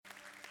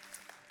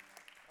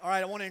All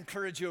right, I want to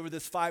encourage you over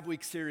this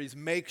 5-week series.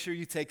 Make sure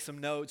you take some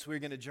notes. We're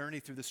going to journey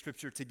through the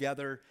scripture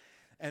together.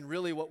 And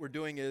really what we're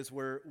doing is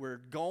we're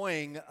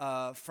going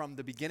from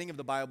the beginning of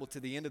the Bible to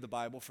the end of the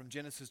Bible, from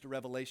Genesis to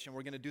Revelation.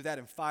 We're going to do that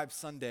in 5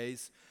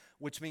 Sundays,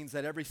 which means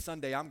that every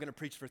Sunday I'm going to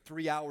preach for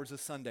 3 hours a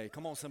Sunday.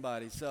 Come on,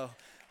 somebody. So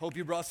hope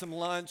you brought some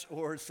lunch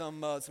or some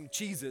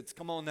Cheez-Its.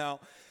 Come on now.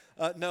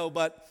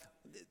 But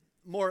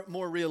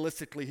more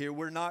realistically here,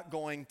 we're not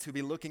going to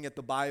be looking at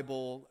the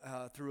Bible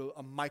through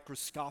a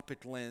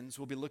microscopic lens.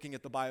 We'll be looking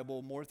at the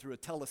Bible more through a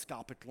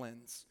telescopic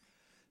lens.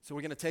 So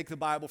we're going to take the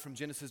Bible from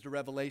Genesis to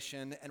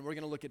Revelation, and we're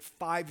going to look at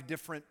 5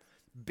 different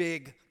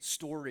big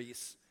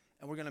stories,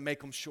 and we're going to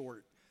make them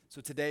short. So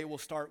today we'll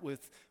start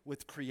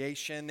with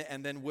creation,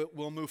 and then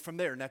we'll move from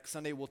there. Next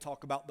Sunday we'll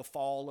talk about the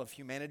fall of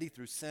humanity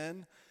through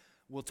sin.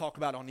 We'll talk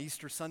about on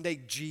Easter Sunday,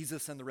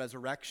 Jesus and the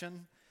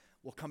resurrection.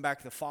 We'll come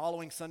back the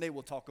following Sunday.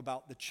 We'll talk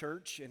about the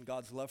church and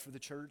God's love for the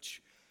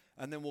church.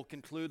 And then we'll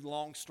conclude,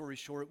 long story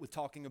short, with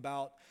talking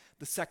about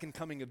the second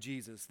coming of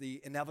Jesus, the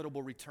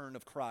inevitable return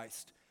of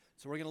Christ.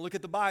 So we're going to look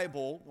at the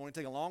Bible. We're going to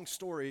take a long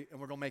story,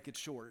 and we're going to make it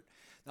short.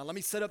 Now, let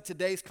me set up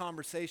today's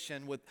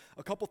conversation with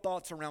a couple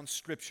thoughts around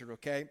Scripture,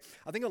 okay?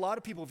 I think a lot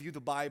of people view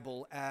the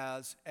Bible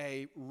as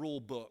a rule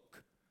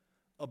book,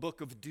 a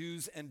book of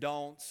do's and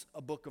don'ts,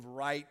 a book of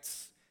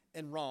rights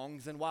and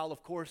wrongs. And while,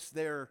 of course,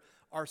 there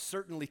are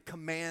certainly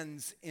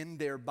commands in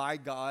there by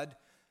God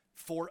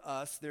for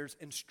us, there's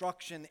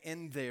instruction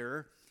in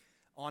there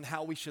on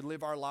how we should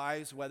live our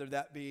lives, whether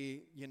that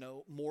be,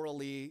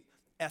 morally,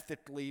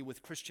 ethically,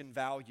 with Christian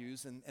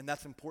values, and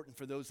that's important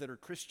for those that are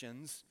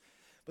Christians.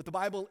 But the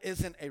Bible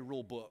isn't a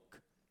rule book.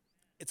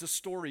 It's a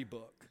story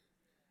book.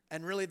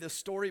 And really the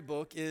story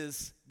book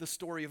is the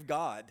story of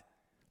God.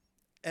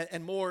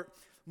 And more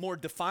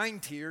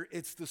defined here,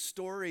 it's the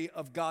story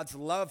of God's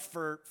love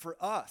for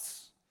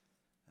us.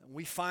 And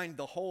we find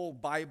the whole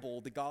Bible,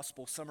 the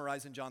gospel,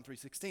 summarized in John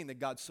 3:16, that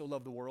God so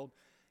loved the world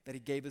that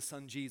he gave his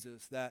son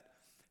Jesus, that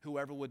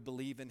whoever would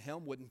believe in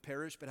him wouldn't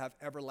perish but have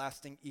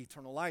everlasting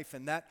eternal life.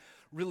 And that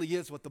really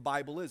is what the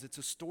Bible is. It's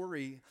a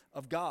story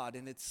of God,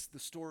 and it's the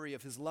story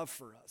of his love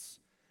for us.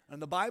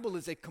 And the Bible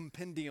is a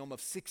compendium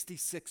of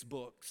 66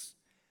 books.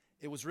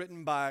 It was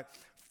written by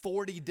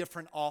 40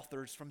 different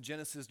authors from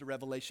Genesis to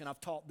Revelation. I've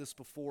taught this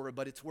before,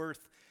 but it's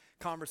worth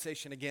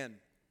conversation again.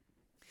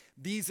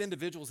 These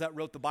individuals that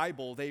wrote the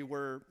Bible, they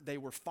were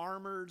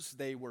farmers,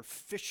 they were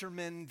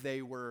fishermen,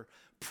 they were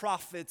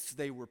prophets,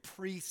 they were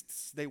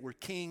priests, they were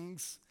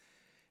kings.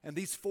 And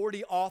these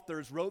 40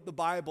 authors wrote the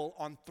Bible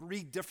on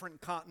 3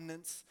 different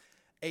continents,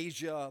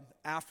 Asia,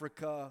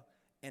 Africa,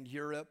 and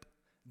Europe.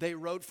 They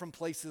wrote from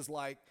places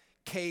like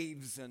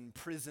caves and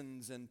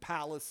prisons and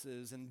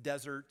palaces and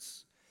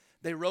deserts.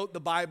 They wrote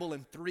the Bible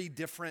in 3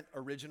 different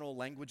original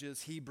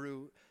languages,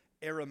 Hebrew,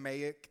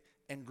 Aramaic,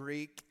 and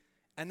Greek.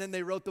 And then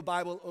they wrote the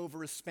Bible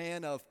over a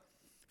span of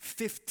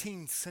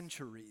 15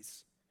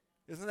 centuries.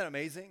 Isn't that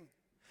amazing?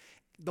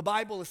 The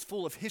Bible is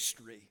full of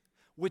history,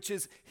 which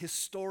is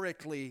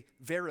historically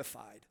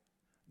verified.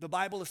 The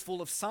Bible is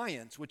full of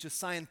science, which is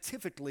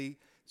scientifically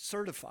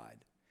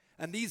certified.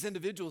 And these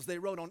individuals, they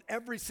wrote on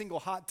every single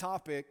hot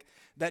topic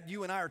that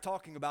you and I are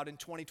talking about in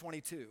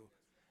 2022.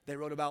 They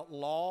wrote about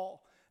law.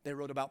 They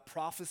wrote about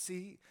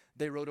prophecy.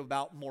 They wrote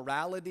about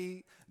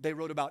morality. They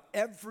wrote about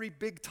every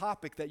big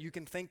topic that you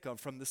can think of,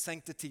 from the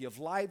sanctity of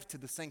life to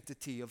the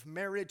sanctity of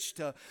marriage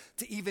to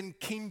even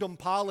kingdom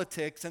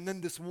politics. And then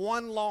this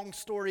one long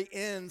story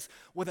ends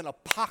with an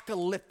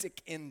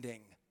apocalyptic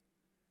ending.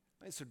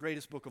 It's the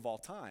greatest book of all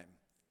time.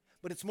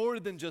 But it's more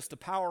than just a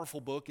powerful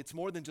book. It's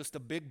more than just a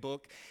big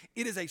book.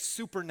 It is a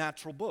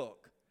supernatural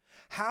book.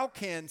 How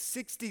can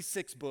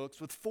 66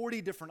 books with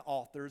 40 different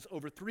authors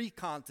over 3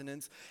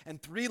 continents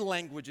and 3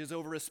 languages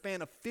over a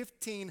span of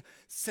 15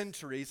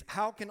 centuries,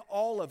 how can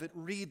all of it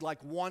read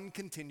like one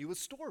continuous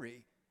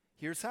story?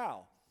 Here's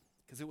how.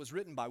 Because it was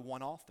written by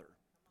one author,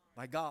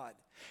 by God.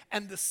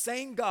 And the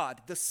same God,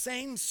 the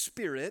same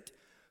Spirit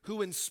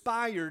who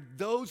inspired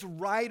those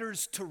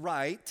writers to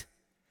write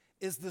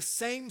is the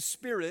same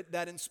Spirit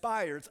that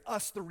inspires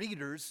us, the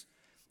readers,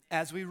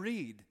 as we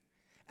read.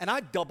 And I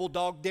double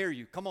dog dare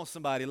you. Come on,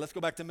 somebody, let's go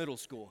back to middle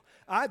school.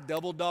 I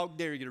double dog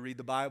dare you to read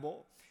the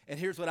Bible. And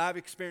here's what I've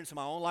experienced in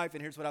my own life,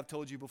 and here's what I've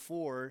told you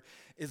before,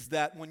 is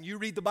that when you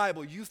read the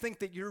Bible, you think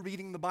that you're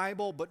reading the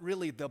Bible, but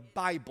really the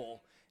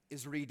Bible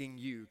is reading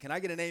you. Can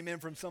I get an amen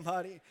from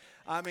somebody?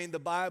 I mean, the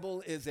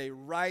Bible is a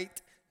right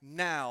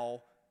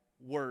now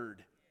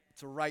word.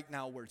 It's a right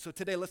now word. So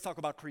today, let's talk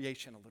about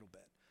creation a little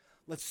bit.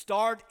 Let's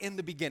start in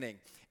the beginning.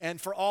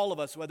 And for all of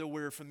us, whether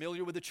we're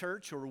familiar with the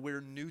church or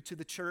we're new to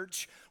the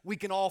church, we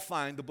can all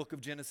find the book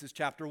of Genesis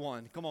chapter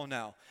 1. Come on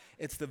now.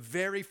 It's the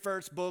very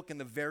first book and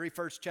the very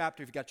first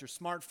chapter. If you've got your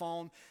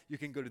smartphone, you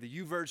can go to the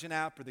YouVersion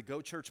app or the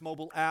Go Church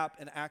mobile app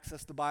and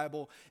access the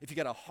Bible. If you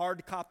got a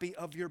hard copy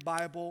of your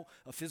Bible,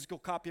 a physical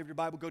copy of your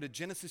Bible, go to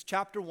Genesis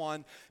chapter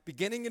 1,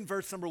 beginning in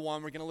verse number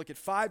 1. We're going to look at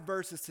 5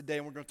 verses today,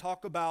 and we're going to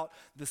talk about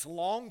this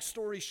long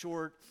story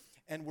short.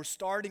 And we're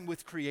starting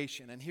with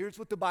creation. And here's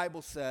what the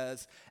Bible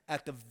says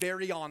at the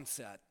very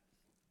onset.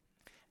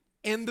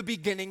 In the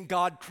beginning,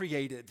 God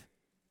created.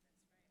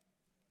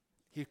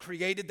 He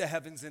created the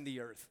heavens and the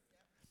earth.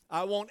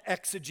 I won't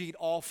exegete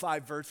all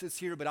 5 verses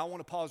here, but I want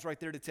to pause right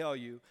there to tell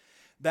you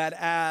that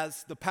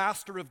as the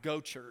pastor of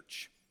Go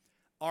Church,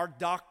 our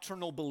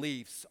doctrinal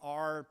beliefs,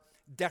 our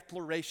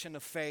declaration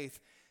of faith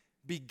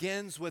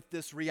begins with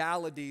this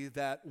reality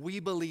that we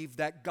believe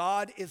that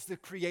God is the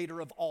creator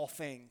of all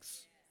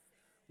things.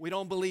 We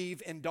don't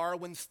believe in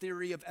Darwin's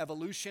theory of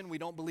evolution. We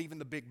don't believe in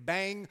the Big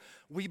Bang.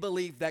 We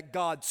believe that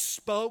God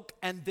spoke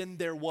and then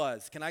there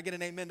was. Can I get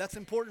an amen? That's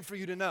important for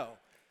you to know.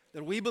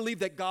 That we believe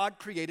that God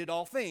created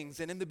all things.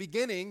 And in the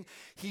beginning,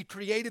 He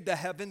created the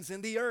heavens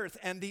and the earth.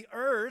 And the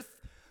earth,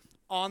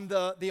 on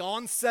the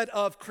onset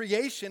of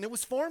creation, it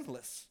was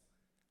formless.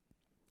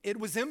 It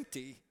was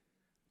empty.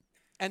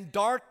 And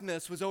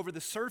darkness was over the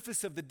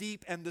surface of the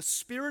deep, and the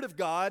Spirit of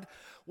God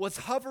was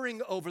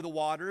hovering over the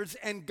waters.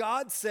 And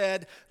God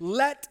said,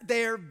 "Let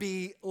there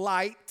be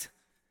light,"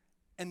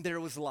 and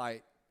there was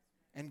light.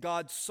 And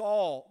God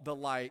saw the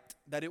light,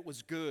 that it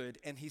was good,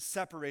 and He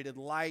separated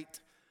light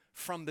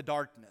from the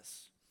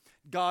darkness.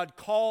 God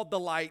called the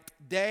light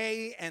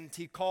day, and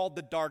He called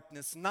the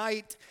darkness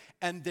night,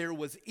 and there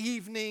was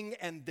evening,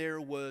 and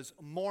there was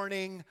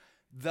morning,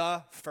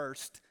 the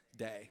first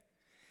day.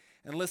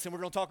 And listen, we're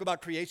going to talk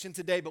about creation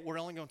today, but we're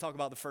only going to talk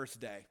about the first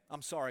day.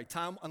 I'm sorry,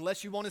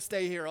 unless you want to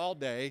stay here all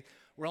day,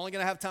 we're only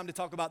going to have time to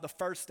talk about the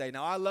first day.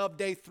 Now, I love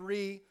day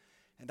 3,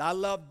 and I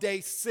love day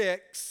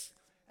 6,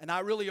 and I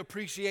really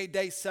appreciate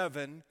day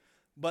 7,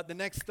 but the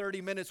next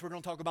 30 minutes, we're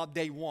going to talk about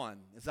day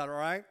 1. Is that all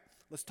right?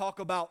 Let's talk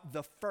about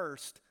the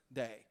first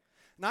day.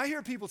 Now, I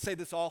hear people say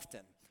this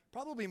often,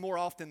 probably more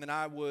often than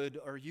I would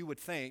or you would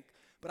think,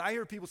 but I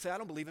hear people say, "I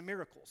don't believe in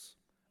miracles,"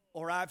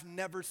 or "I've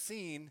never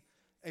seen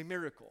a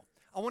miracle."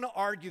 I want to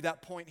argue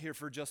that point here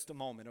for just a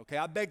moment, okay?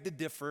 I beg to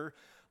differ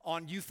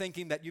on you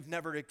thinking that you've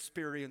never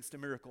experienced a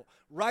miracle.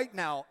 Right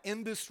now,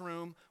 in this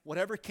room,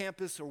 whatever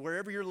campus or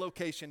wherever your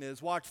location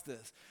is, watch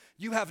this.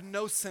 You have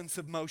no sense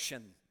of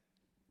motion.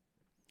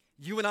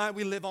 You and I,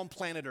 we live on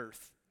planet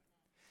Earth.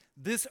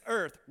 This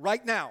earth,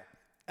 right now,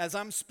 as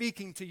I'm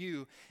speaking to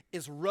you,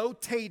 is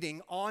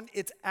rotating on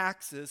its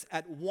axis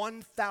at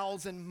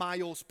 1,000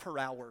 miles per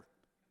hour.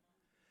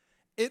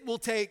 It will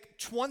take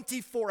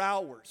 24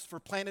 hours for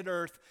planet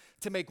Earth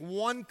to make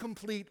one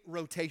complete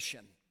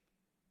rotation.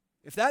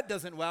 If that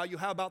doesn't wow you,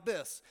 how about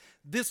this?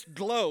 This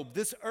globe,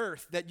 this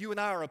earth that you and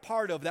I are a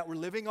part of, that we're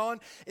living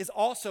on, is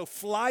also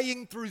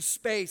flying through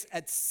space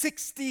at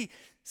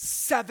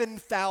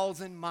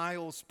 67,000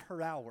 miles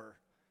per hour.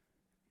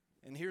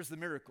 And here's the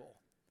miracle.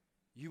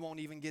 You won't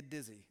even get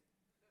dizzy.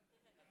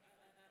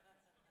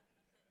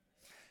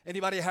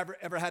 Anybody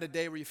ever had a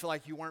day where you feel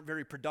like you weren't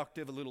very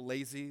productive, a little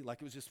lazy,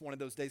 like it was just one of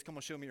those days? Come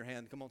on, show me your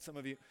hand. Come on, some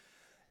of you.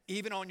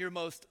 Even on your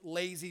most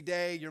lazy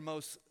day, your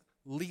most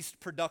least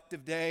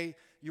productive day,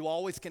 you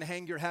always can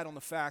hang your hat on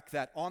the fact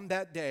that on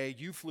that day,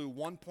 you flew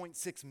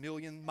 1.6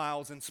 million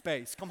miles in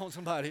space. Come on,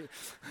 somebody.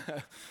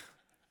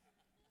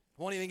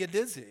 Won't even get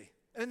dizzy.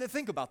 And then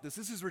think about this.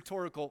 This is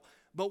rhetorical.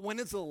 But when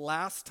is the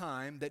last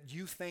time that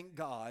you thank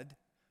God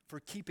for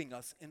keeping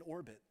us in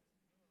orbit?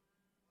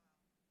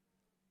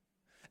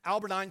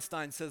 Albert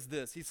Einstein says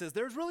this. He says,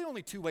 there's really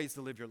only 2 ways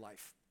to live your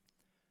life.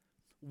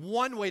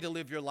 One way to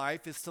live your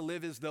life is to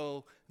live as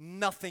though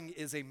nothing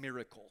is a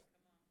miracle.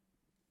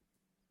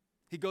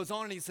 He goes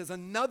on and he says,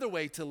 another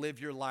way to live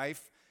your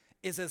life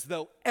is as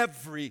though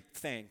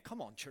everything,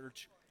 come on,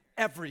 church,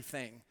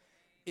 everything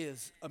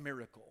is a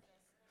miracle.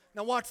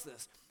 Now watch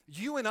this.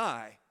 You and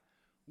I,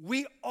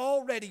 we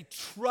already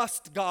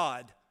trust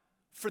God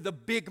for the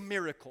big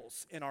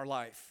miracles in our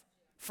life.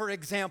 For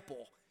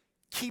example,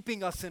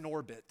 keeping us in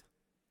orbit.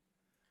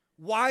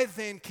 Why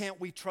then can't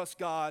we trust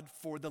God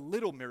for the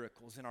little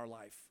miracles in our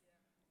life,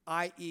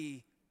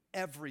 i.e.,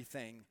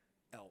 everything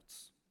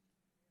else?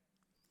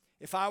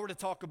 If I were to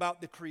talk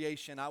about the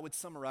creation, I would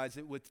summarize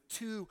it with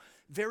 2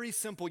 very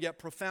simple yet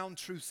profound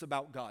truths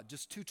about God,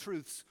 just 2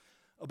 truths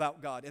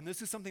about God. And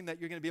this is something that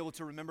you're going to be able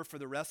to remember for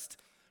the rest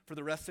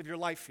of your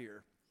life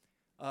here.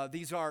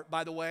 These are,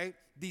 by the way,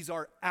 these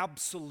are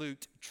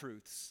absolute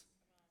truths,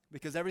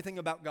 because everything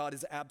about God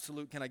is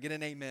absolute. Can I get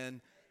an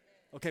amen?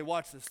 Okay,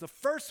 watch this. The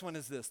first one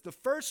is this. The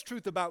first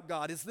truth about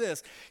God is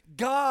this.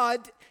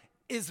 God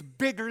is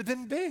bigger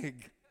than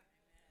big.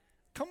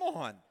 Come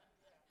on.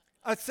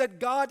 I said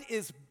God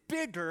is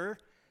bigger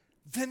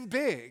than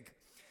big.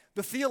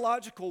 The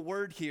theological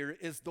word here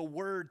is the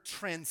word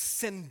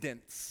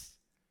transcendence.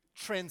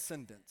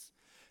 Transcendence.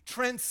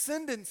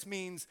 Transcendence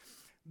means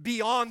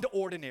beyond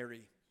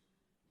ordinary.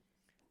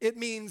 It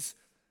means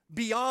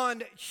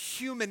beyond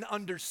human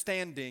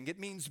understanding. It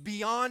means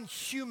beyond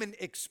human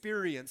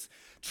experience.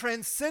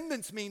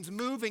 Transcendence means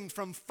moving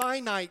from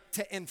finite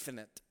to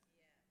infinite.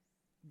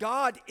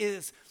 God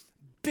is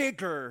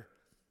bigger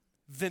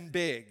than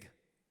big.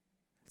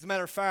 As a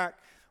matter of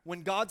fact,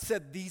 when God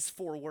said these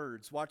 4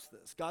 words, watch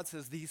this. God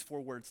says these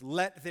 4 words,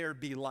 let there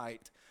be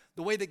light.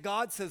 The way that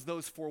God says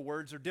those 4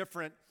 words are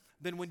different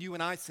than when you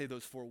and I say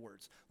those 4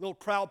 words. A little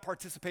crowd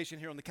participation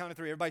here on the count of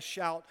 3. Everybody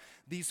shout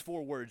these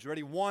 4 words.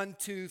 Ready? 1,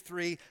 2,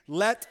 3.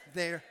 Let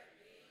there.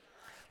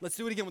 Let's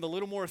do it again with a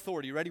little more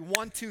authority. You ready?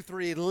 1, 2,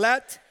 3.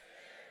 Let.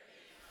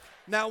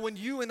 Now, when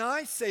you and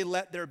I say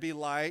let there be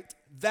light,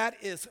 that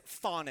is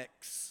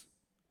phonics.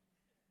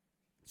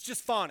 It's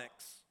just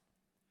phonics.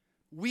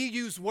 We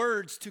use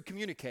words to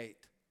communicate.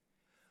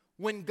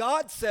 When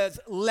God says,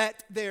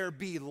 let there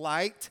be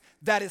light,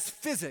 that is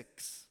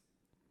physics.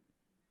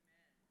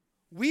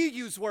 We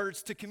use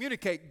words to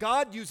communicate.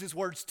 God uses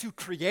words to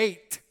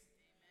create.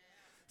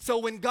 So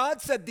when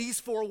God said these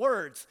 4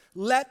 words,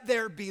 let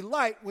there be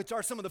light, which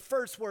are some of the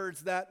first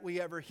words that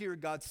we ever hear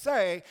God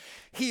say,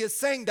 he is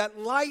saying that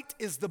light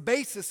is the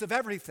basis of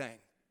everything.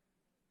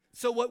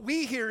 So what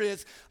we hear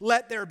is,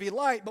 let there be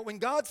light. But when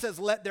God says,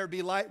 let there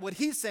be light, what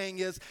he's saying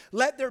is,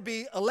 let there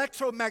be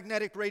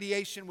electromagnetic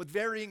radiation with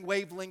varying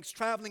wavelengths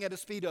traveling at a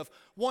speed of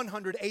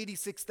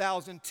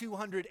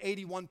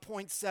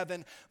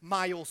 186,281.7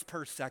 miles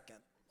per second.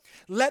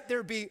 Let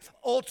there be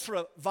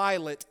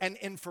ultraviolet and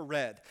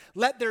infrared.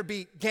 Let there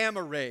be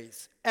gamma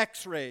rays,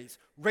 X-rays,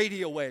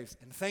 radio waves.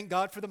 And thank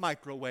God for the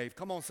microwave.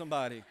 Come on,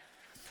 somebody.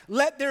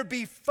 Let there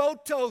be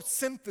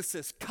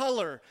photosynthesis,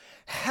 color,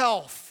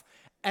 health,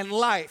 and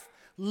life.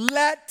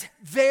 Let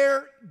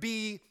there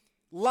be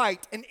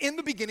light. And in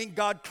the beginning,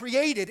 God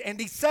created, and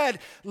he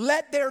said,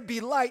 let there be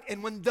light.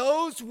 And when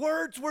those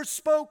words were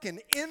spoken,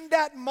 in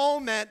that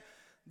moment,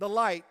 the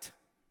light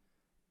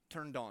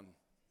turned on.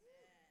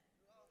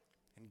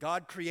 And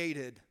God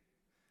created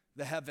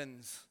the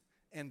heavens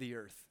and the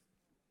earth.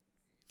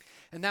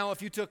 And now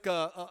if you took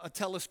a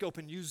telescope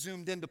and you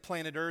zoomed into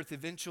planet Earth,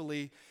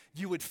 eventually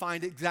you would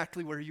find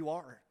exactly where you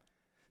are.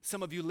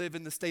 Some of you live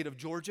in the state of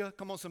Georgia.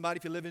 Come on, somebody,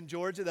 if you live in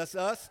Georgia, that's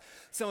us.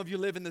 Some of you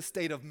live in the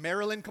state of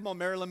Maryland. Come on,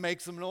 Maryland, make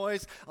some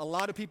noise. A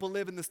lot of people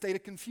live in the state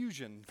of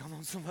confusion. Come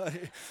on, somebody.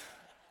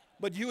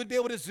 But you would be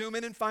able to zoom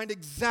in and find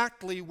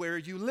exactly where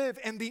you live.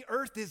 And the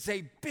earth is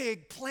a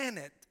big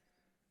planet.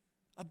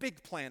 A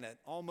big planet.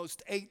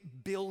 Almost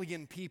 8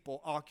 billion people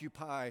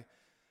occupy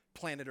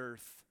planet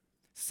Earth.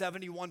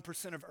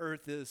 71% of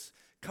Earth is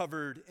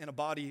covered in a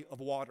body of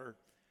water.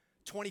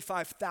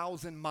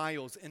 25,000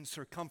 miles in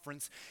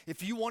circumference.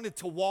 If you wanted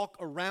to walk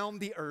around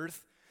the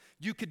earth,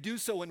 you could do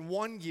so in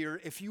 1 year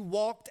if you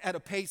walked at a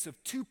pace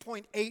of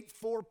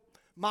 2.84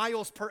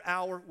 miles per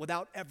hour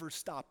without ever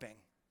stopping.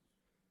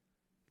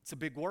 It's a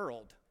big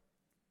world.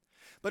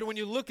 But when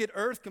you look at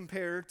Earth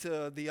compared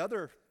to the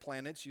other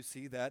planets, you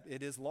see that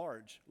it is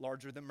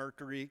larger than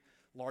Mercury,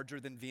 larger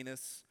than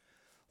Venus,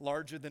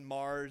 larger than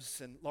Mars,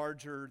 and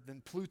larger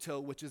than Pluto,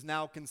 which is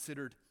now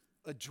considered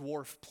a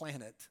dwarf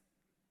planet.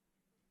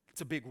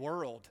 It's a big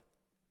world.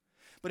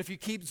 But if you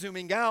keep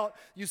zooming out,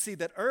 you see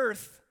that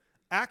Earth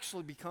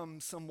actually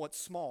becomes somewhat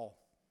small.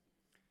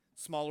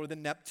 Smaller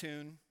than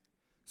Neptune,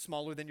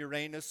 smaller than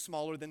Uranus,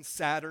 smaller than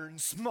Saturn,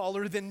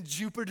 smaller than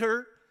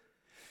Jupiter.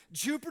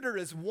 Jupiter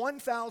is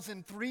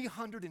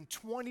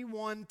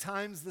 1,321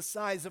 times the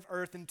size of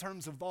Earth in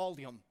terms of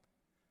volume.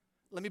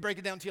 Let me break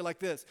it down to you like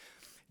this.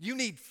 You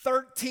need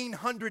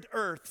 1,300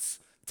 Earths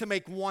to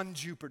make one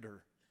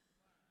Jupiter.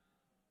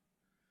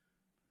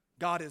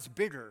 God is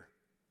bigger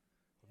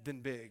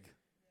than big.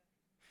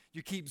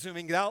 You keep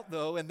zooming out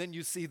though, and then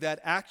you see that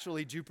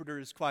actually Jupiter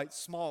is quite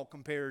small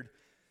compared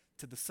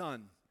to the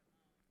sun.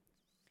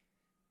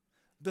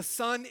 The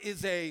sun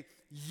is a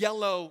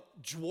yellow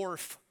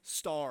dwarf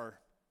star,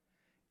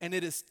 and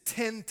it is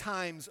 10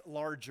 times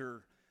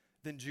larger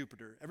than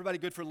Jupiter. Everybody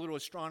good for a little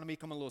astronomy?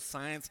 Come on, a little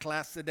science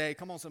class today.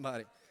 Come on,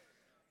 somebody.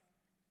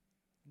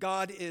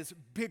 God is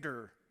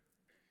bigger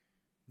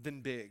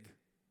than big.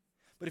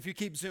 But if you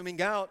keep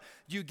zooming out,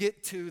 you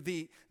get to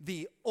the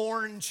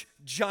orange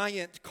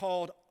giant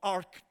called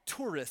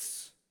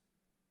Arcturus,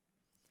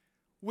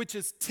 which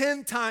is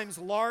 10 times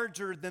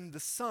larger than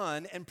the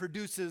sun and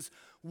produces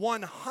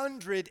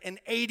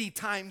 180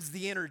 times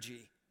the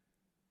energy.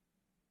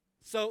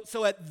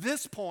 So at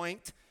this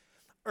point,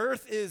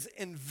 Earth is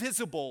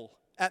invisible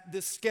at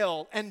this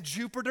scale. And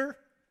Jupiter,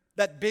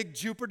 that big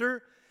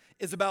Jupiter,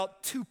 is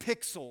about 2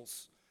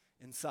 pixels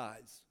in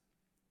size.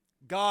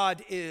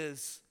 God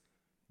is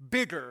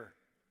bigger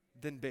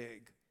than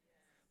big.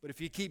 But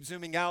if you keep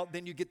zooming out,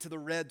 then you get to the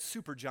red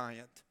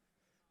supergiant,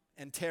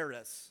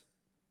 Antares.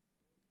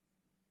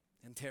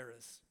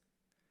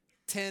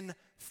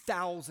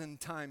 10,000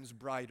 times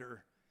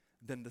brighter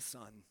than the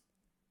sun.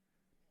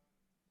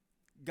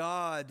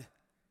 God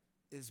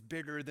is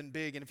bigger than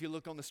big. And if you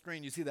look on the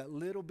screen, you see that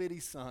little bitty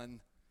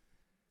sun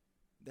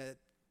that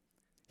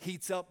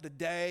heats up the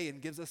day and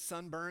gives us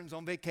sunburns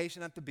on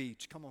vacation at the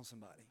beach. Come on,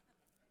 somebody.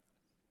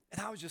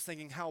 And I was just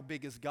thinking, how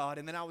big is God?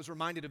 And then I was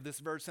reminded of this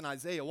verse in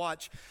Isaiah.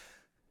 Watch.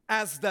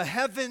 As the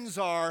heavens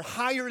are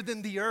higher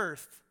than the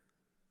earth,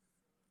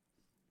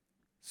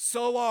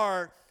 so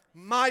are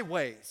my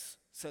ways,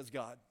 says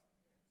God.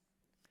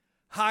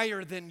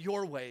 Higher than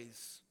your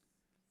ways.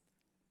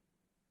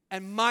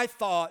 And my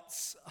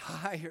thoughts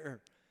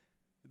higher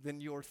than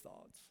your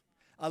thoughts.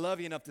 I love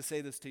you enough to say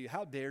this to you.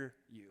 How dare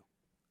you?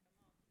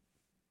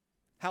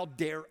 How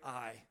dare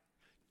I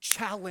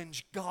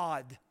challenge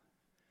God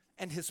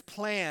and his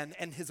plan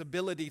and his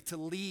ability to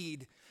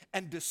lead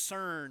and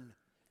discern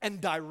and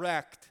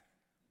direct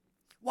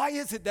Why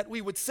is it that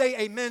we would say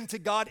amen to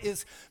God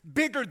is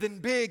bigger than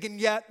big, and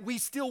yet we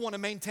still want to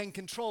maintain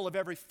control of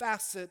every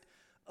facet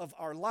of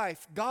our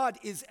life? God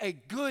is a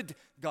good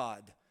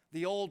God.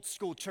 The old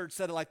school church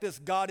said it like this: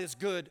 God is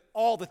good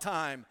all the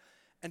time,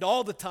 and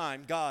all the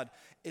time God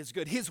is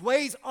good. His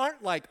ways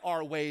aren't like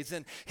our ways,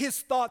 and his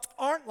thoughts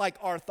aren't like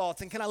our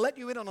thoughts. And can I let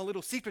you in on a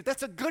little secret?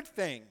 That's a good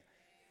thing,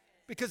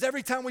 because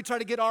every time we try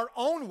to get our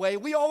own way,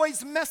 we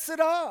always mess it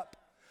up.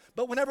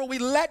 But whenever we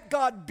let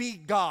God be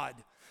God,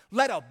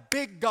 let a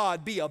big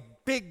God be a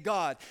big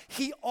God,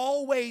 he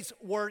always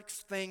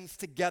works things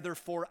together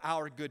for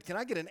our good. Can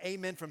I get an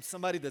amen from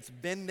somebody that's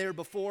been there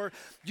before?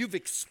 You've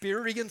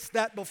experienced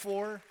that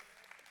before?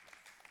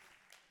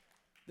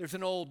 There's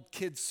an old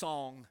kid's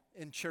song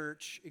in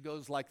church. It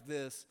goes like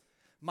this: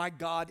 my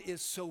God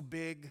is so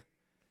big,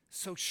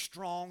 so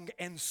strong,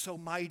 and so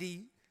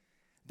mighty.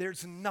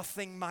 There's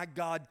nothing my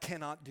God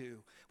cannot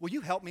do. Will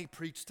you help me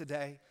preach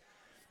today?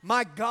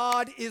 My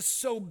God is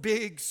so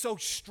big, so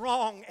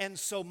strong, and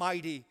so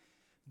mighty.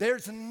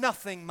 There's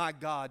nothing my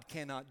God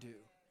cannot do.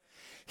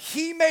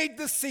 He made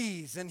the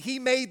seas, and he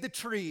made the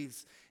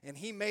trees, and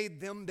he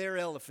made them their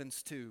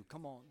elephants too.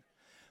 Come on.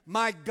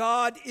 My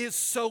God is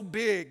so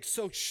big,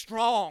 so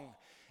strong,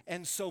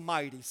 and so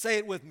mighty. Say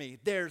it with me.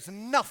 There's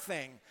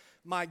nothing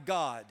my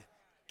God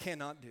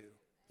cannot do.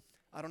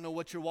 I don't know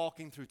what you're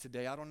walking through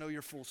today. I don't know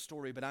your full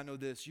story, but I know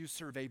this: you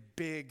serve a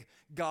big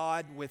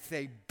God with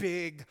a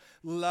big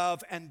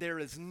love, and there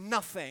is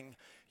nothing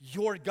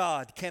your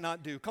God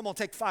cannot do. Come on,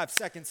 take 5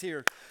 seconds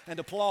here and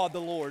applaud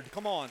the Lord.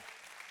 Come on.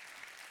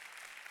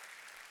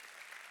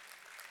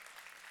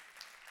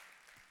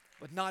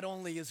 But not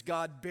only is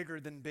God bigger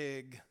than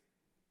big,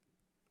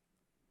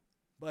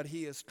 but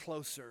he is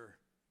closer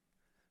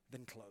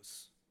than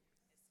close.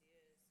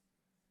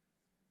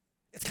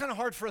 It's kind of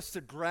hard for us to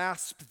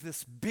grasp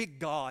this big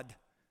God,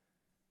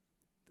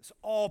 this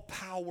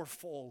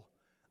all-powerful,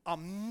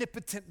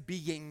 omnipotent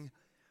being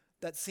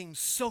that seems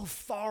so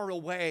far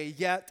away,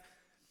 yet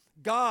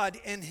God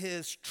in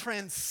his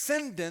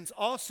transcendence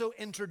also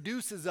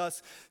introduces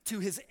us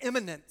to his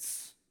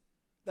immanence.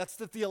 That's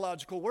the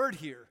theological word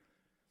here.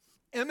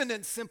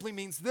 Immanence simply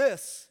means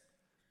this: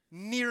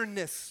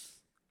 nearness,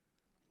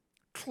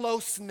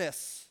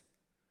 closeness,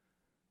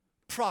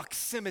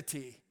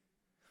 proximity.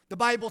 The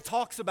Bible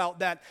talks about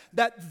that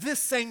this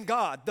same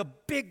God, the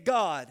big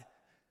God,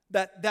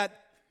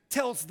 that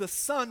tells the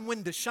sun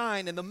when to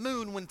shine and the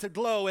moon when to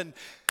glow and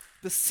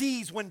the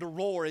seas when to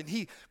roar, and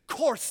he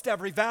coursed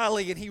every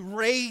valley and he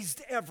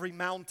raised every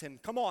mountain.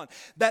 Come on.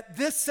 That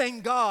this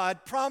same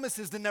God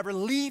promises to never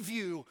leave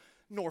you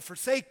nor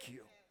forsake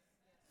you.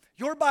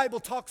 Your Bible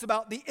talks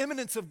about the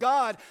immanence of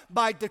God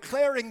by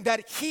declaring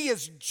that he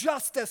is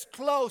just as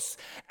close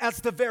as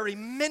the very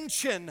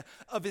mention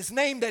of his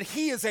name, that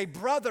he is a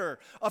brother,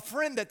 a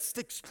friend that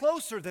sticks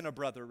closer than a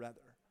brother,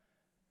 rather.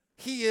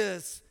 He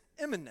is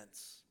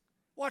immanence.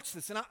 Watch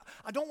this, and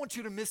I don't want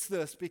you to miss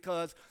this,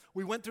 because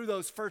we went through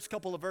those first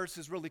couple of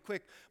verses really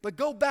quick, but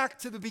go back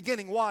to the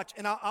beginning, watch,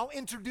 and I'll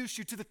introduce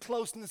you to the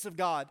closeness of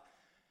God.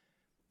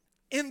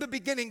 In the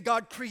beginning,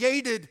 God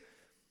created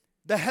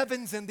the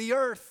heavens and the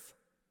earth.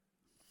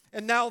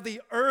 And now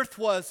the earth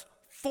was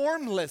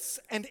formless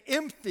and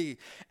empty,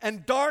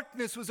 and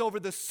darkness was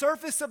over the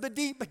surface of the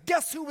deep. But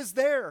guess who was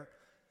there?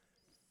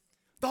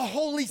 The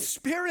Holy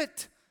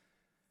Spirit.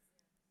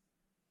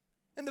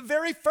 In the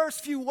very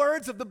first few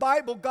words of the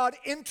Bible, God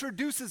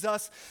introduces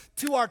us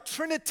to our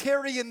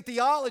Trinitarian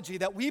theology,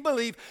 that we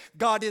believe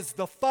God is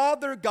the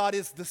Father, God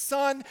is the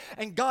Son,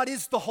 and God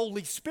is the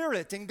Holy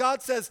Spirit. And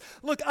God says,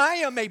 look, I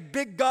am a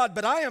big God,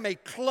 but I am a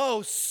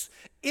close,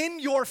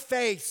 in your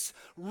face,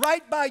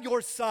 right by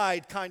your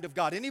side kind of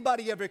God.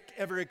 Anybody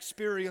ever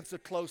experienced the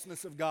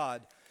closeness of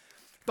God?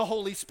 The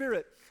Holy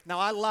Spirit. Now,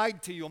 I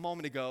lied to you a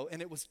moment ago, and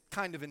it was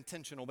kind of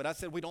intentional, but I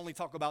said we'd only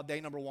talk about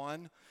day number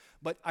 1.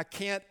 But I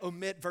can't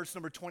omit verse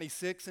number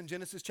 26 in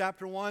Genesis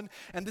chapter 1.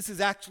 And this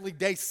is actually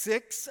day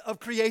 6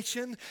 of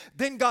creation.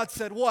 Then God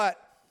said what?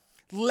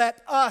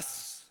 Let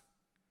us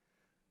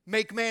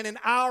make man in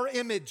our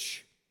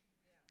image,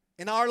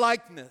 in our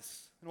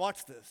likeness. And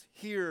watch this.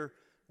 Here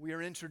we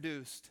are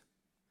introduced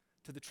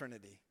to the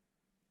Trinity.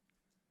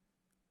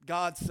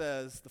 God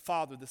says, the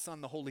Father, the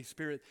Son, the Holy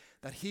Spirit,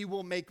 that he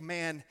will make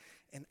man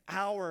in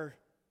our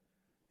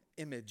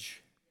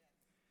image.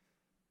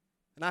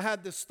 And I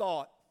had this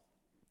thought.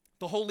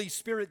 The Holy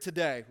Spirit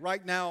today,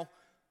 right now,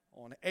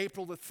 on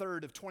April the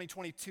 3rd of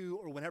 2022,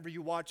 or whenever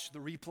you watch the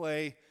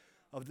replay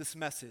of this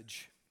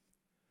message,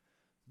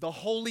 the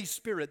Holy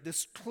Spirit,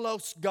 this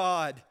close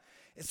God,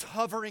 is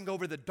hovering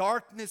over the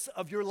darkness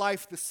of your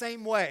life the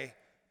same way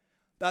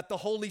that the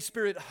Holy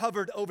Spirit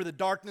hovered over the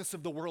darkness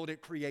of the world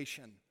at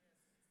creation.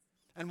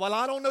 And while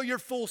I don't know your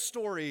full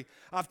story,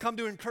 I've come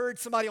to encourage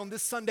somebody on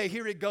this Sunday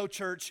here at Go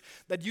Church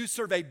that you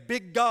serve a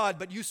big God,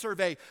 but you serve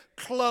a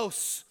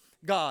close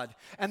God.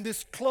 And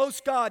this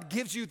close God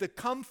gives you the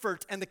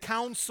comfort and the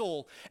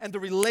counsel and the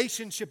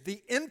relationship,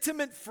 the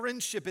intimate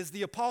friendship, as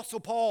the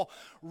Apostle Paul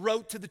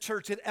wrote to the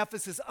church at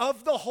Ephesus,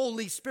 of the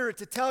Holy Spirit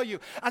to tell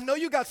you, I know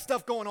you got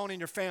stuff going on in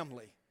your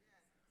family.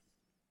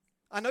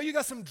 I know you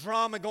got some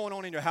drama going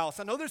on in your house.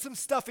 I know there's some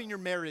stuff in your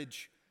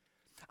marriage.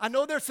 I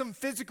know there's some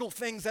physical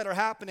things that are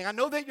happening. I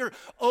know that you're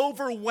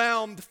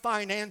overwhelmed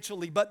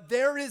financially, but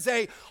there is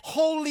a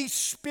Holy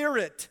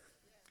Spirit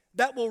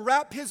that will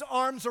wrap his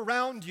arms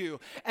around you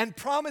and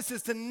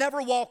promises to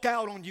never walk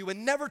out on you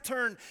and never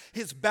turn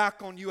his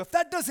back on you. If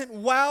that doesn't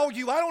wow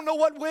you, I don't know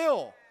what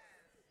will.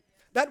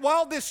 That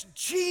while this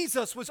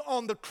Jesus was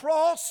on the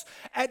cross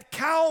at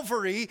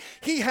Calvary,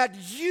 he had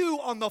you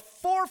on the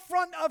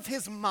forefront of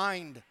his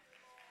mind.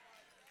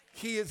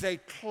 He is a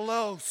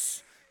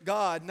close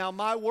God. Now,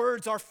 my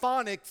words are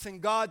phonics and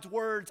God's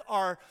words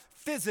are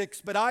physics,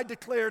 but I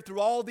declare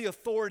through all the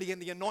authority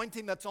and the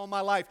anointing that's on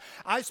my life,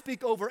 I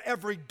speak over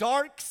every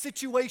dark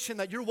situation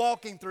that you're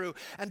walking through,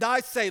 and I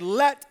say,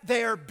 let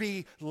there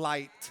be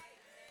light.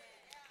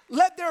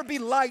 Let there be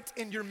light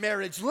in your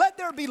marriage. Let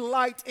there be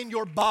light in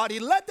your body.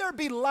 Let there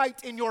be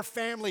light in your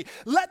family.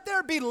 Let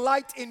there be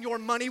light in your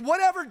money.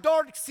 Whatever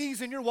dark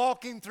season you're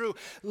walking through,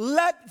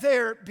 let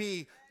there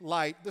be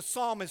light. The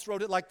psalmist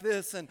wrote it like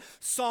this in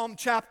Psalm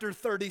chapter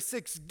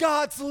 36.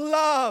 God's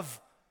love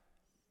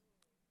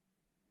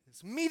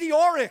is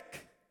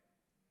meteoric.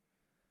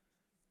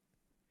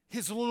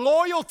 His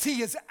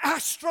loyalty is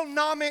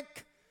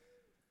astronomic.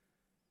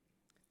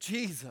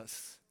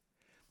 Jesus,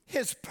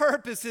 his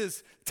purpose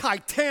is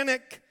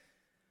titanic.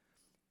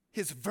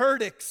 His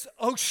verdicts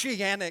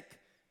oceanic.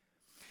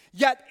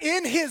 Yet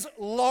in his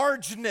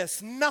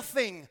largeness,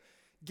 nothing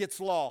gets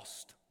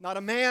lost. Not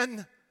a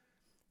man,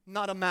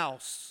 not a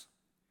mouse.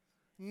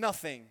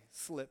 Nothing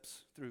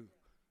slips through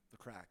the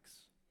cracks.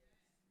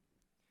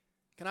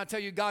 Can I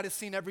tell you, God has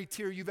seen every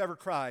tear you've ever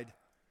cried.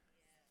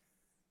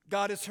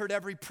 God has heard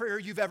every prayer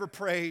you've ever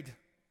prayed.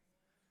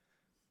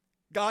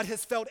 God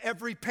has felt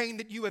every pain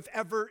that you have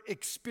ever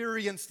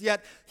experienced,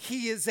 yet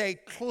he is a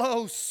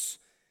close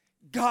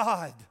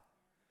God.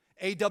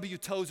 A.W.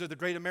 Tozer, the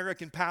great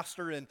American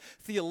pastor and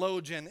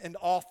theologian and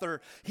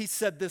author, he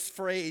said this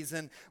phrase,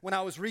 and when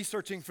I was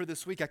researching for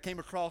this week, I came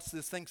across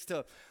this thanks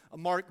to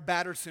Mark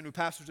Batterson, who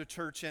pastors a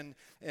church in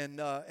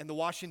the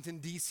Washington,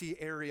 D.C.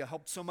 area,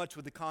 helped so much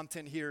with the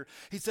content here.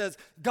 He says,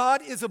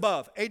 God is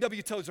above.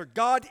 A.W. Tozer,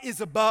 God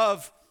is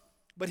above,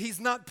 but he's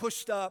not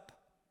pushed up.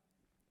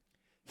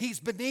 He's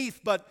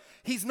beneath, but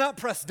he's not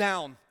pressed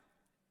down.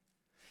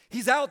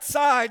 He's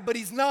outside, but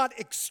he's not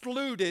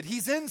excluded.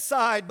 He's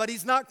inside, but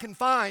he's not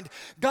confined.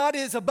 God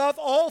is above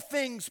all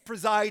things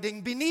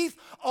presiding, beneath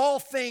all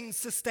things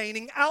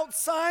sustaining,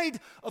 outside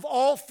of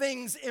all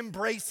things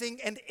embracing,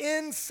 and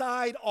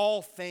inside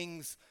all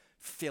things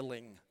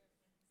filling.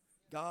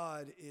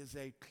 God is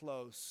a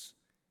close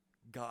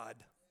God.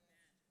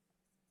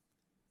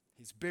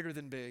 He's bigger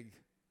than big,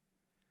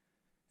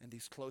 and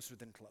he's closer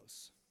than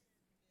close.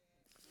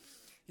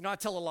 You know, I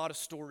tell a lot of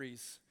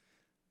stories.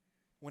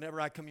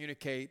 Whenever I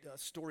communicate,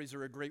 stories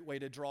are a great way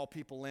to draw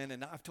people in.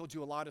 And I've told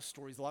you a lot of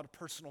stories, a lot of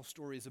personal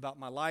stories about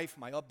my life,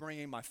 my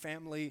upbringing, my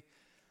family,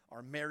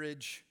 our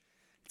marriage.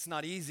 It's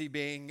not easy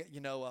being,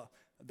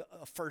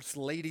 a first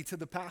lady to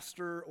the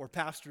pastor or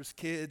pastor's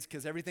kids,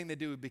 because everything they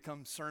do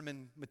becomes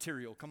sermon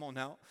material. Come on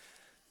now.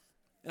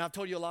 And I've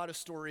told you a lot of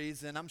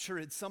stories, and I'm sure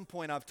at some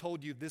point I've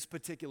told you this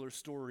particular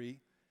story.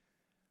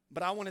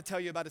 But I want to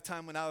tell you about a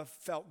time when I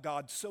felt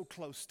God so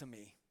close to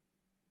me.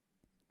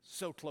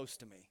 So close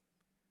to me.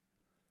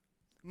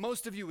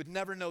 Most of you would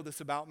never know this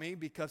about me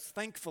because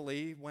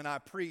thankfully when I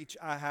preach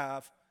I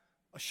have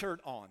a shirt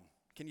on.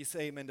 Can you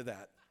say amen to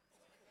that?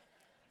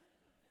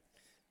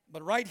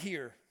 But right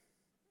here,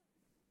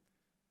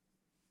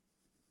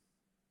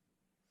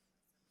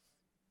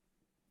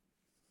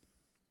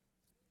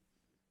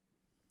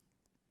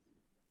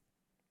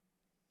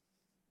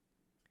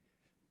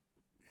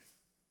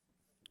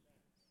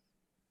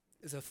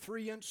 is a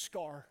 3-inch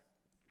scar.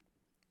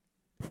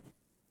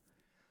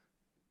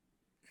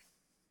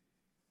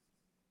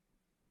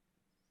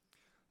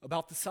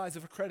 About the size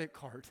of a credit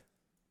card.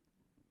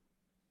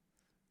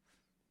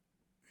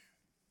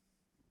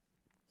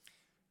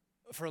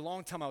 For a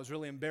long time, I was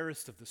really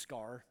embarrassed of the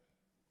scar.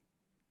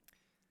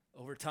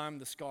 Over time,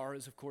 the scar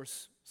is, of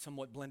course,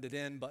 somewhat blended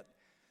in, but,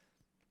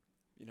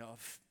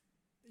 if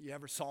you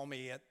ever saw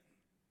me at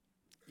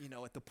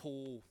the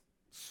pool,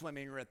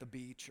 swimming, or at the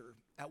beach, or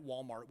at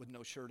Walmart with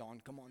no shirt on,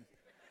 come on.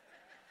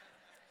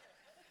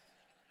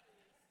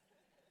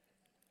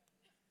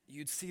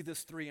 You'd see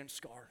this 3-inch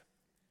scar.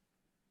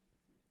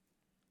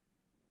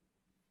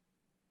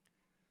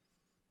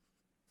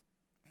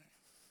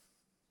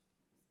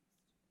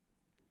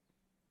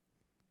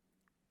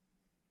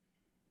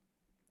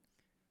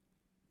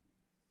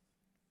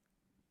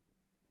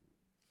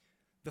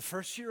 The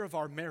first year of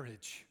our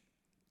marriage,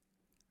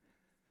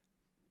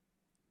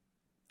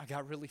 I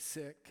got really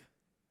sick.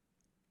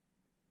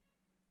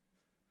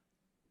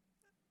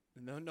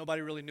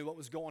 Nobody really knew what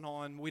was going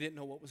on. We didn't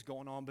know what was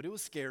going on, but it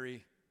was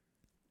scary.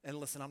 And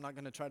listen, I'm not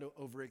going to try to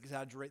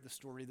over-exaggerate the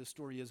story. The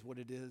story is what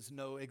it is.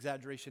 No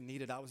exaggeration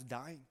needed. I was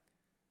dying.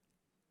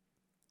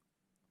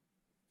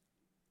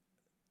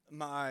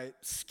 My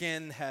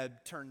skin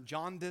had turned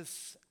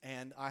jaundice,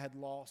 and I had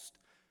lost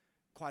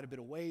quite a bit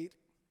of weight.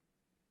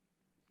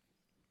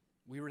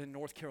 We were in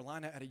North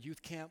Carolina at a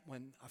youth camp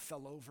when I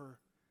fell over.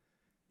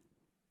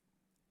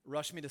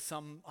 Rushed me to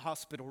some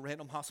hospital,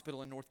 random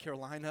hospital in North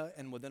Carolina,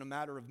 and within a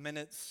matter of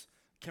minutes,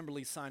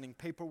 Kimberly signing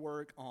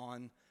paperwork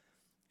on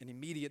an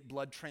immediate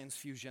blood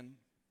transfusion.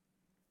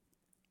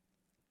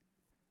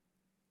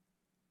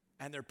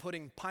 And they're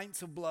putting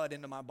pints of blood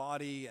into my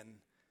body, and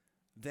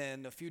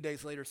then a few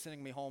days later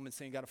sending me home and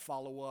saying you got to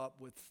follow up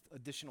with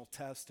additional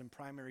tests and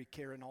primary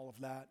care and all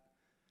of that.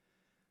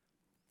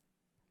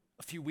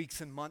 A few weeks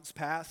and months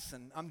pass,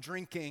 and I'm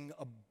drinking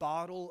a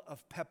bottle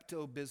of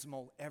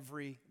Pepto-Bismol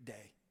every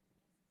day.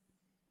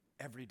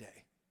 Every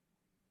day.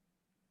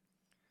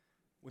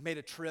 We made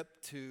a trip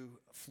to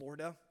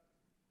Florida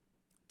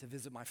to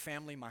visit my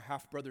family. My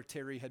half-brother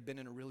Terry had been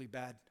in a really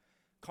bad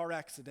car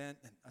accident,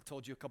 and I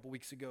told you a couple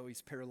weeks ago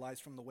he's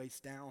paralyzed from the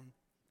waist down.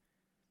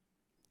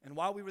 And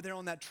while we were there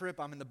on that trip,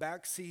 I'm in the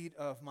back seat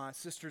of my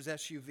sister's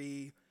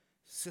SUV,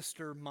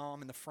 sister,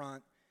 mom in the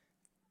front,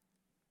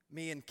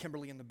 me and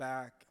Kimberly in the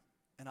back,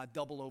 and I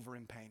double over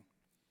in pain.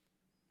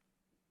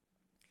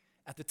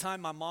 At the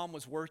time, my mom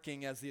was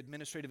working as the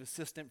administrative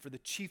assistant for the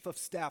chief of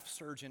staff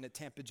surgeon at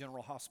Tampa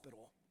General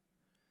Hospital.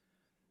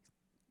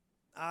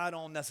 I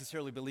don't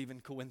necessarily believe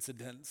in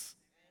coincidence.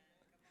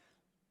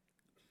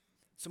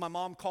 So my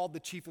mom called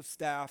the chief of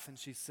staff and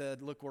she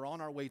said, look, we're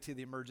on our way to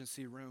the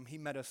emergency room. He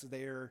met us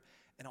there,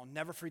 and I'll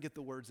never forget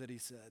the words that he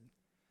said.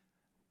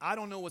 I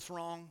don't know what's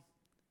wrong,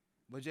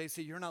 but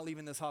JC, you're not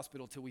leaving this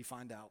hospital till we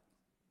find out.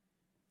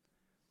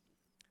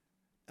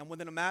 And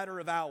within a matter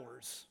of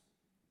hours,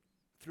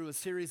 through a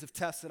series of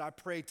tests that I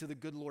prayed to the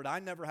good Lord I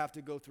never have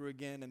to go through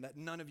again, and that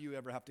none of you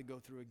ever have to go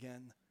through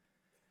again,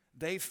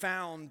 they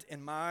found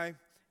in my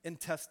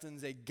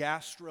intestines a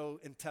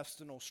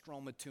gastrointestinal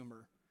stroma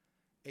tumor,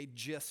 a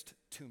GIST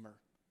tumor.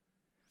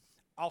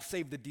 I'll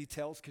save the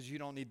details because you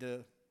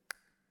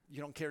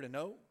don't care to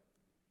know,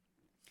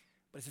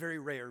 but it's very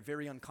rare,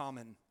 very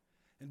uncommon.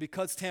 And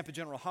because Tampa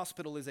General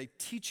Hospital is a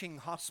teaching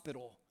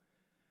hospital,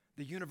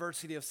 the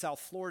University of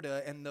South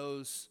Florida and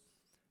those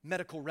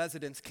medical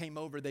residents came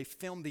over. They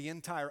filmed the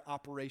entire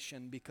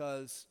operation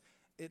because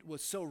it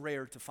was so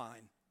rare to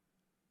find.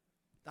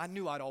 I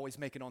knew I'd always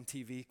make it on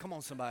TV. Come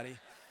on, somebody.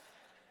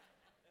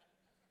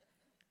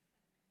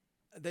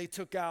 They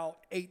took out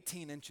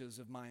 18 inches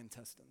of my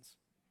intestines.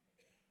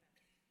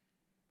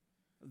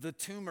 The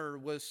tumor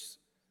was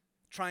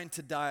trying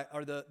to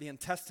the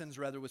intestines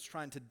rather was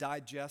trying to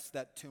digest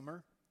that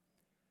tumor.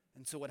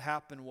 And so what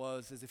happened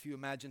was, is if you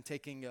imagine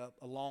taking a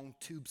long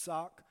tube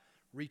sock,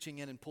 reaching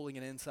in and pulling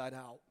it inside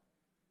out.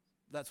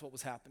 That's what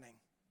was happening.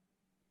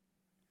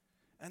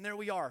 And there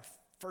we are,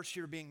 first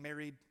year being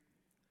married.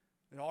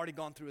 We'd already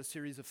gone through a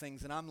series of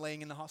things, and I'm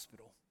laying in the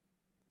hospital.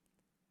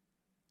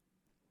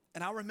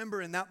 And I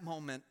remember in that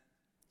moment,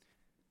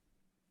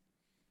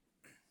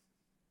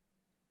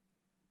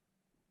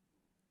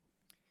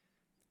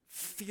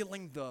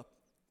 feeling the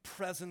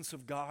presence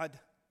of God,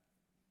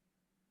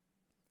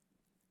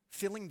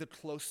 feeling the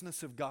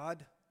closeness of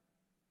God.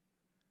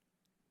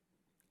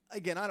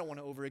 Again, I don't want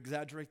to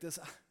over-exaggerate this.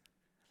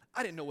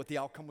 I didn't know what the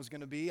outcome was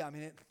going to be.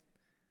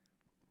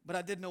 But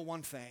I did know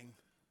one thing,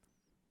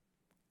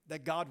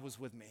 that God was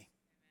with me.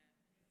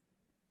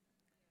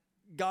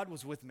 God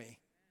was with me.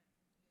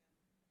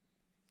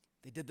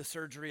 They did the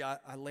surgery. I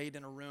laid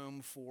in a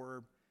room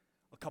for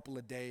a couple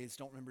of days.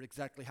 Don't remember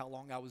exactly how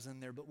long I was in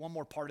there, but one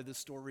more part of this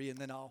story, and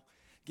then I'll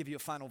give you a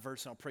final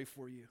verse and I'll pray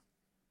for you.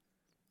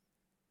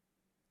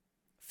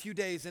 A few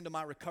days into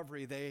my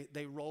recovery,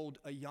 they rolled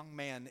a young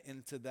man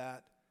into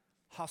that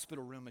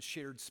hospital room, a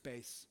shared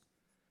space.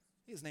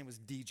 His name was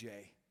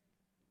DJ.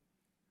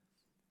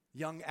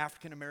 Young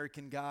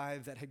African-American guy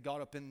that had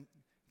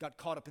got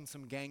caught up in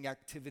some gang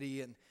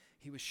activity, and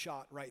he was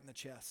shot right in the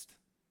chest.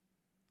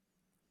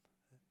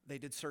 They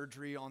did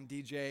surgery on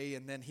DJ,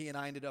 and then he and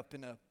I ended up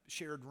in a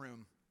shared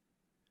room.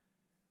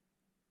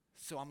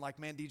 So I'm like,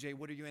 man, DJ,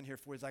 what are you in here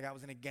for? He's like, I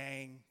was in a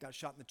gang, got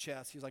shot in the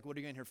chest. He's like, what are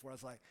you in here for? I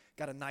was like,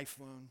 got a knife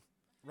wound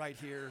right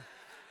here,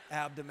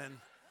 abdomen.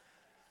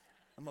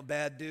 I'm a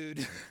bad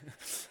dude.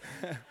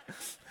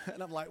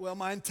 And I'm like, well,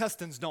 my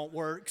intestines don't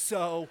work,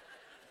 so.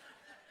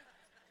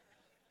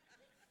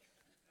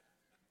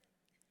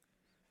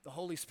 The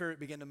Holy Spirit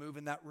began to move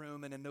in that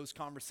room and in those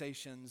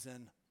conversations,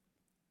 and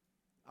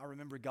I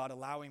remember God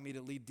allowing me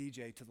to lead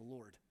DJ to the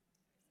Lord.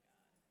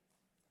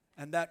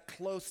 And that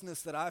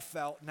closeness that I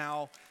felt,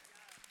 now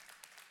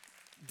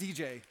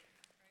DJ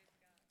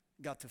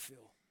got to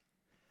feel.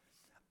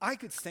 I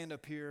could stand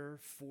up here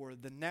for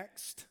the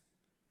next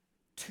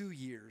 2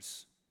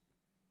 years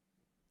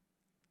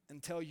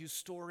and tell you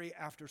story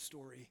after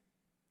story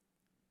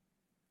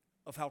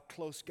of how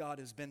close God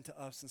has been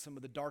to us in some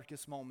of the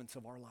darkest moments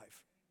of our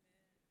life.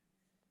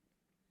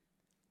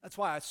 That's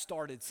why I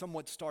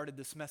somewhat started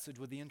this message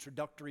with the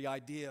introductory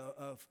idea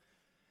of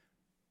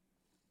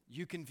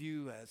you can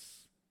view as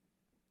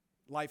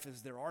life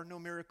as there are no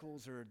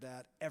miracles, or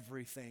that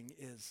everything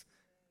is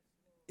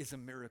a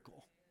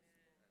miracle.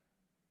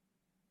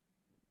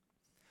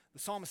 The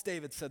psalmist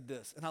David said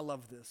this, and I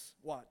love this.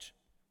 Watch.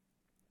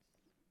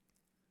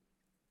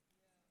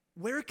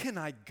 Where can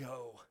I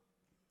go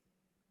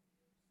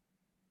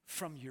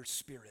from your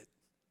spirit.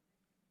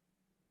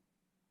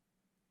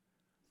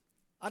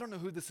 I don't know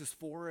who this is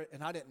for,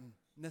 and I didn't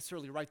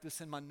necessarily write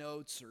this in my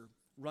notes or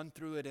run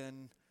through it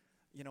in,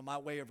 my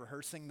way of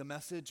rehearsing the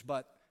message,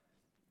 but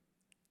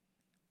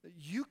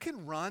you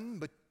can run,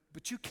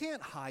 but you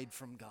can't hide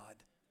from God.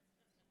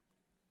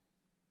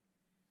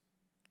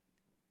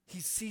 He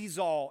sees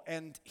all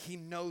and he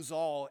knows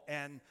all.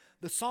 And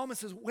the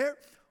psalmist says,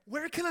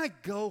 where can I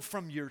go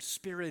from your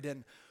spirit,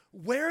 and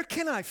where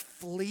can I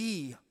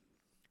flee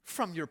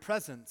from your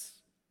presence?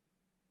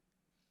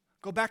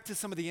 Go back to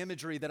some of the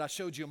imagery that I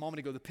showed you a moment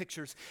ago, the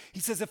pictures. He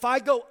says, if I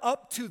go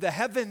up to the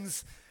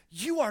heavens,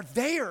 you are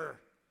there.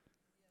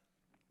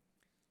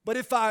 But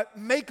if I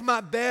make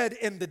my bed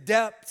in the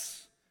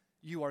depths,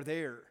 you are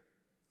there.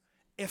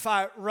 If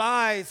I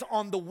rise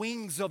on the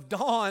wings of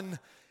dawn,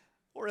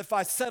 or if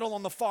I settle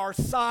on the far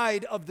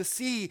side of the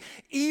sea,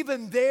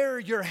 even there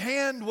your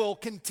hand will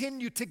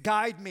continue to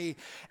guide me,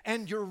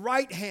 and your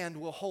right hand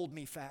will hold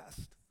me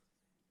fast.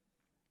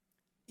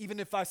 Even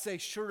if I say,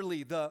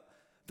 surely the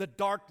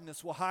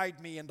darkness will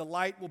hide me and the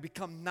light will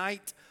become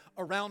night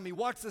around me.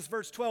 Watch this,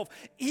 verse 12.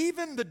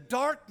 Even the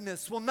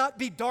darkness will not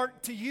be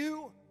dark to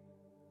you.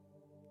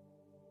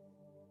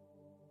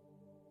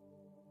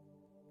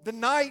 The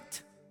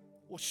night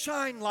will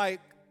shine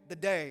like the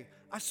day.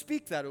 I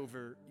speak that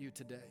over you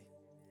today.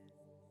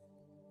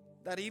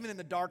 That even in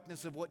the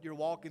darkness of what you're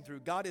walking through,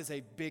 God is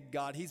a big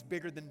God. He's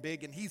bigger than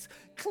big, and He's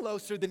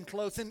closer than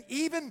close. And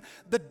even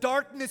the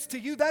darkness to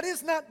you, that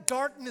is not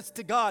darkness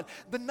to God.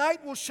 The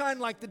night will shine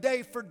like the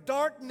day, for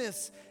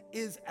darkness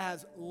is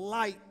as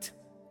light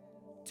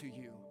to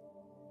you.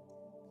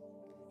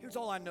 Here's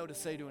all I know to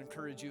say to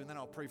encourage you, and then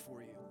I'll pray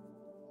for you.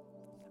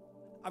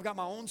 I've got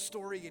my own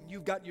story, and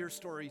you've got your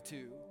story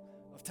too,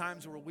 of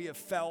times where we have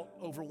felt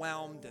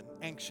overwhelmed and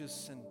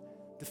anxious and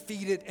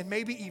defeated, and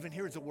maybe even,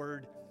 here's a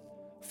word,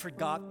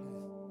 forgotten.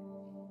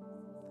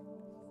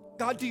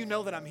 God, do you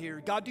know that I'm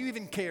here? God, do you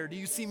even care? Do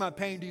you see my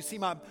pain? Do you see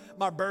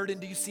my burden?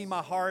 Do you see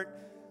my heart?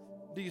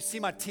 Do you see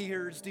my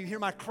tears? Do you hear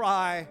my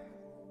cry?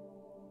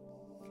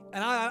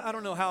 And I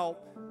don't know how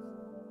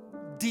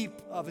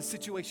deep of a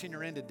situation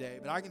you're in today,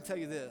 but I can tell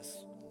you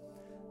this,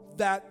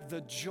 that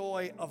the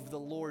joy of the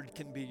Lord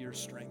can be your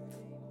strength.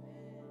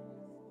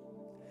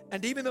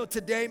 And even though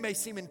today may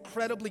seem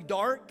incredibly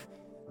dark,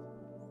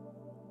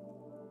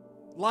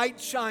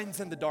 light shines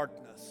in the darkness.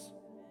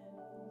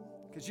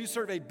 Because you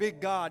serve a big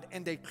God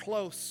and a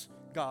close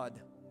God.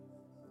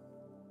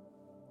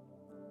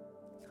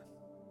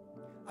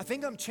 I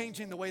think I'm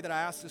changing the way that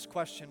I ask this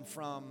question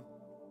from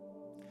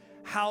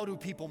how do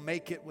people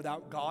make it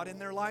without God in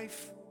their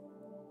life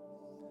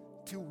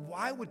to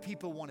why would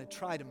people want to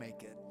try to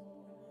make it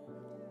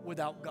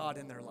without God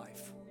in their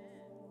life?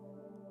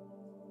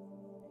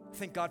 I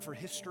thank God for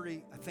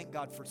history. I thank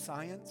God for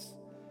science.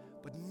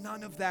 But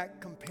none of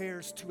that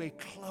compares to a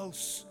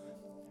close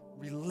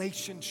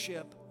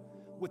relationship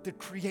with the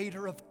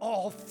Creator of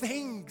all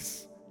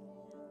things.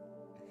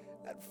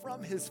 That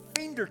from His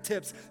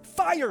fingertips,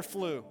 fire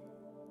flew.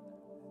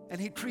 And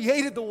He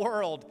created the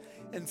world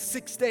in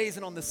 6 days,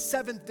 and on the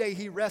seventh day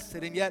He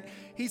rested. And yet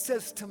He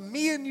says to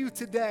me and you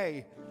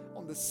today,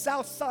 on the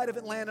south side of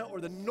Atlanta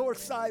or the north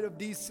side of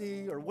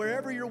DC or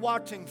wherever you're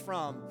watching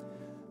from,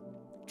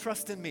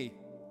 trust in me.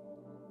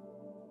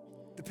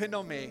 Depend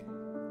on me.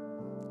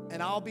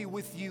 And I'll be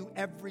with you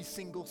every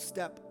single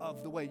step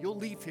of the way. You'll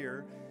leave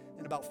here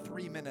in about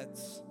 3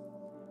 minutes.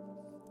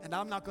 And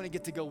I'm not going to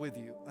get to go with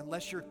you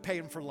unless you're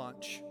paying for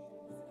lunch.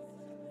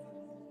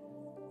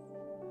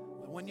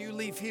 But when you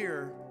leave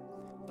here,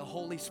 the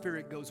Holy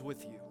Spirit goes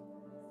with you.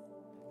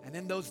 And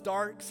in those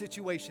dark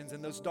situations,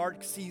 in those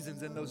dark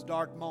seasons, in those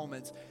dark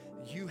moments,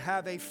 you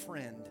have a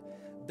friend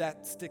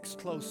that sticks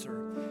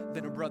closer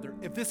than a brother.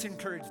 If this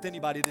encouraged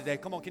anybody today,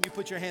 come on, can you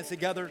put your hands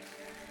together?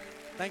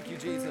 Thank you,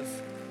 Jesus.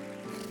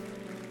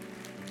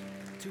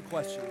 2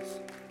 questions.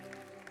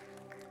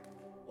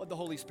 What did the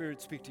Holy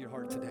Spirit speak to your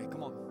heart today?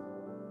 Come on.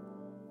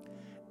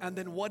 And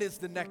then what is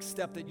the next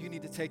step that you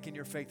need to take in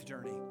your faith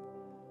journey?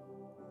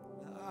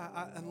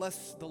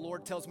 Unless the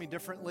Lord tells me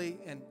differently,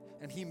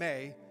 and He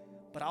may,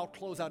 but I'll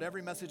close out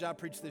every message I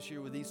preach this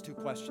year with these 2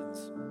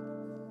 questions.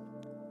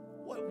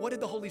 What did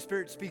the Holy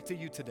Spirit speak to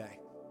you today?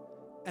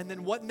 And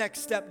then what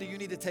next step do you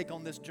need to take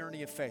on this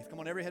journey of faith? Come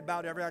on, every head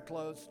bowed, every eye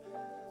closed.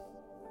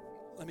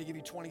 Let me give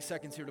you 20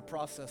 seconds here to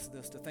process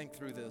this, to think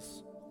through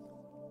this.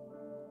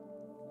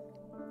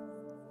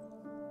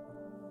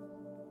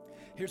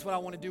 Here's what I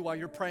want to do while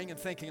you're praying and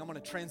thinking. I'm going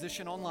to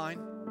transition online.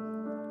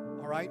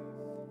 All right?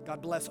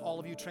 God bless all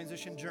of you.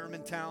 Transition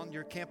Germantown,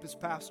 your campus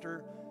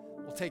pastor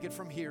will take it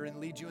from here and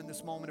lead you in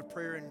this moment of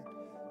prayer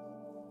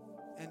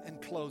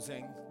and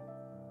closing.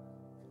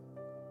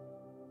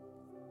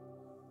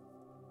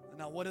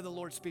 Now, what did the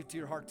Lord speak to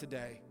your heart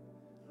today?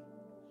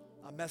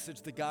 I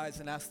messaged the guys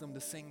and asked them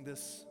to sing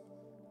this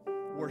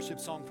worship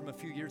song from a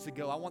few years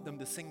ago. I want them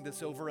to sing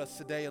this over us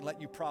today and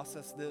let you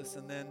process this,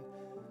 and then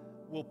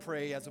we'll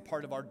pray as a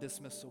part of our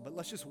dismissal. But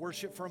let's just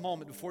worship for a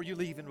moment before you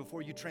leave and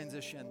before you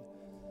transition.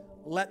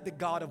 Let the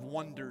God of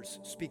wonders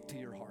speak to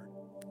your heart.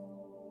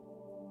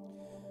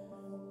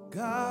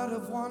 God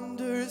of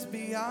wonders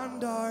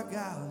beyond our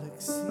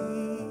galaxy,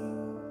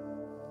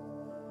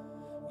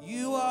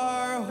 you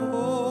are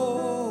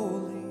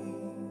holy,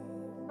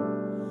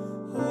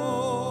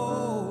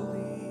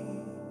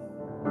 holy.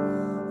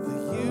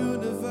 The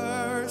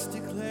universe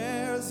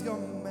declares your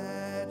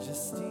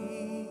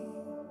majesty.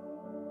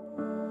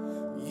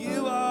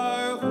 You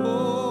are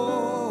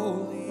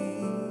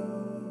holy,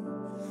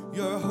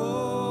 you're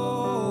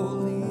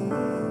holy.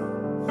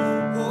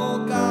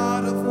 Oh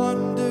God of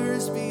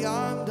wonders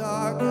beyond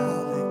our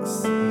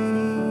galaxy,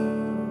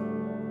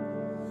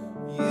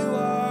 you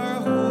are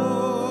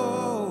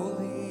holy,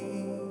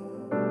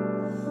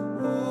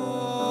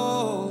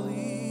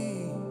 holy.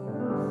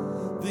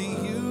 The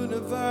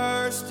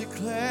universe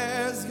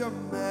declares your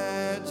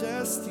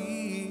majesty.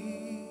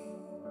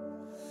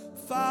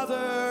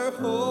 Father,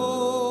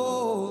 holy.